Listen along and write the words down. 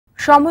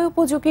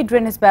সময়োপযোগী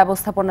ড্রেনেজ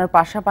ব্যবস্থাপনার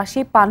পাশাপাশি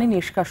পানি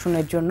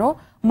নিষ্কাশনের জন্য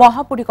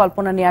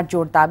মহাপরিকল্পনা নেওয়ার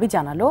জোর দাবি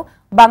জানালো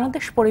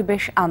বাংলাদেশ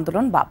পরিবেশ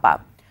আন্দোলন বাপা।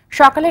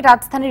 সকালে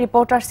রাজধানীর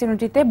রিপোর্টার্স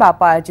ইউনিটিতে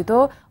বাপা আয়োজিত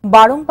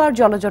বারংবার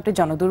জলজটে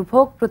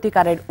জনদুর্ভোগ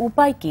প্রতিকারের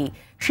উপায় কি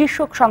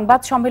শীর্ষক সংবাদ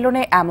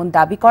সম্মেলনে এমন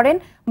দাবি করেন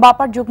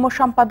বাপার যুগ্ম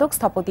সম্পাদক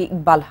স্থপতি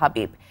ইকবাল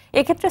হাবিব।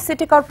 এক্ষেত্রে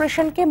সিটি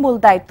কর্পোরেশনকে মূল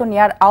দায়িত্ব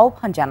নেওয়ার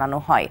আহ্বান জানানো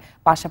হয়।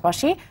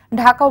 পাশাপাশি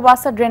ঢাকা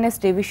ওয়াসা ড্রেনেজ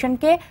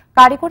ডিভিশনকে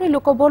কারিগরি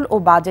লোকবল ও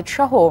বাজেট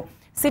সহ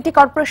সিটি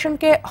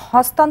কর্পোরেশনকে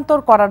হস্তান্তর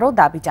করারও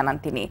দাবি জানান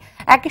তিনি।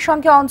 একই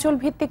সঙ্গে অঞ্চল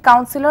ভিত্তিক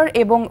কাউন্সিলর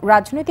এবং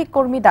রাজনৈতিক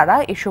কর্মী দ্বারা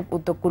এসব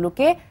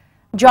উদ্যোগগুলোকে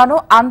জন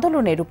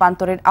আন্দোলনে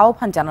রূপান্তরের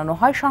আহ্বান জানানো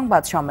হয়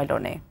সংবাদ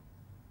সম্মেলনে।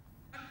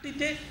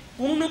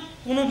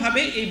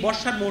 কোনোভাবে এই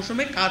বর্ষার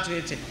মৌসুমে কাজ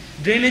হয়েছে,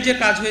 ড্রেনেজের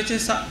কাজ হয়েছে,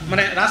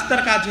 মানে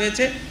রাস্তার কাজ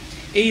হয়েছে।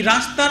 এই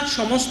রাস্তার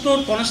সমস্ত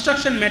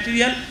কনস্ট্রাকশন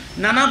ম্যাটেরিয়াল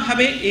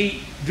নানাভাবে এই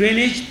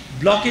ড্রেনেজ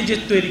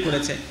ব্লকেজের তৈরি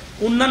করেছে।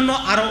 অন্যান্য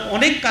আরও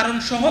অনেক কারণ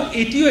সহ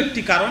এটিও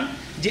একটি কারণ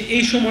যে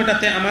এই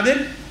সময়টাতে আমাদের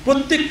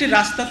প্রত্যেকটি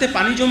রাস্তাতে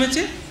পানি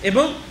জমেছে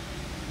এবং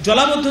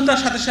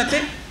জলাবদ্ধতার সাথে সাথে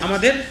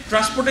আমাদের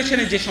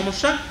ট্রান্সপোর্টেশনের যে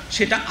সমস্যা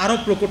সেটা আরও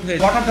প্রকট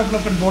হয়েছে। ওয়াটার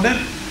ডেভেলপমেন্ট বোর্ডের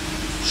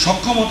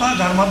সক্ষমতা,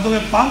 যার মাধ্যমে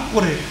পাম্প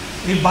করে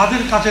এই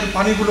বাঁধের কাছের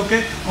পানিগুলোকে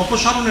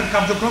অপসারণের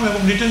কার্যক্রম এবং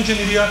রিটেনশন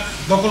এরিয়া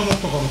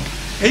দখলমুক্ত করুন,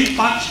 এই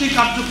 5টি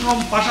কার্যক্রম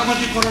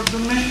পাশাপাশি করার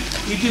জন্য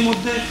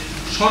ইতিমধ্যে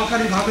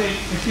সরকারিভাবে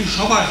একটি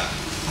সভায়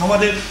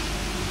আমাদের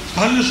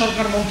স্থানীয়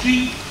সরকার মন্ত্রী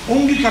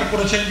অঙ্গীকার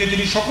করেছেন যে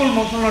তিনি সকল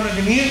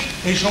মন্ত্রণালয়কে নিয়ে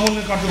এই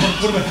সমন্বয় কার্যক্রম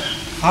করবেন।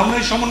 আমরা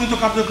এই সমন্বিত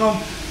কার্যক্রম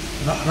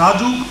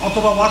রাজুক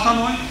অথবা ওয়াসা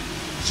নয়,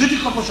 সিটি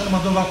কর্পোরেশনের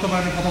মাধ্যমে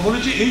বাস্তবায়নের কথা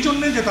বলেছি, এই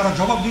জন্যে যে তারা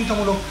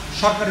জবাবদিহিতামূলক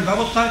সরকারি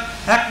ব্যবস্থায়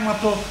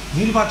একমাত্র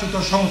নির্বাচিত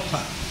সংস্থা।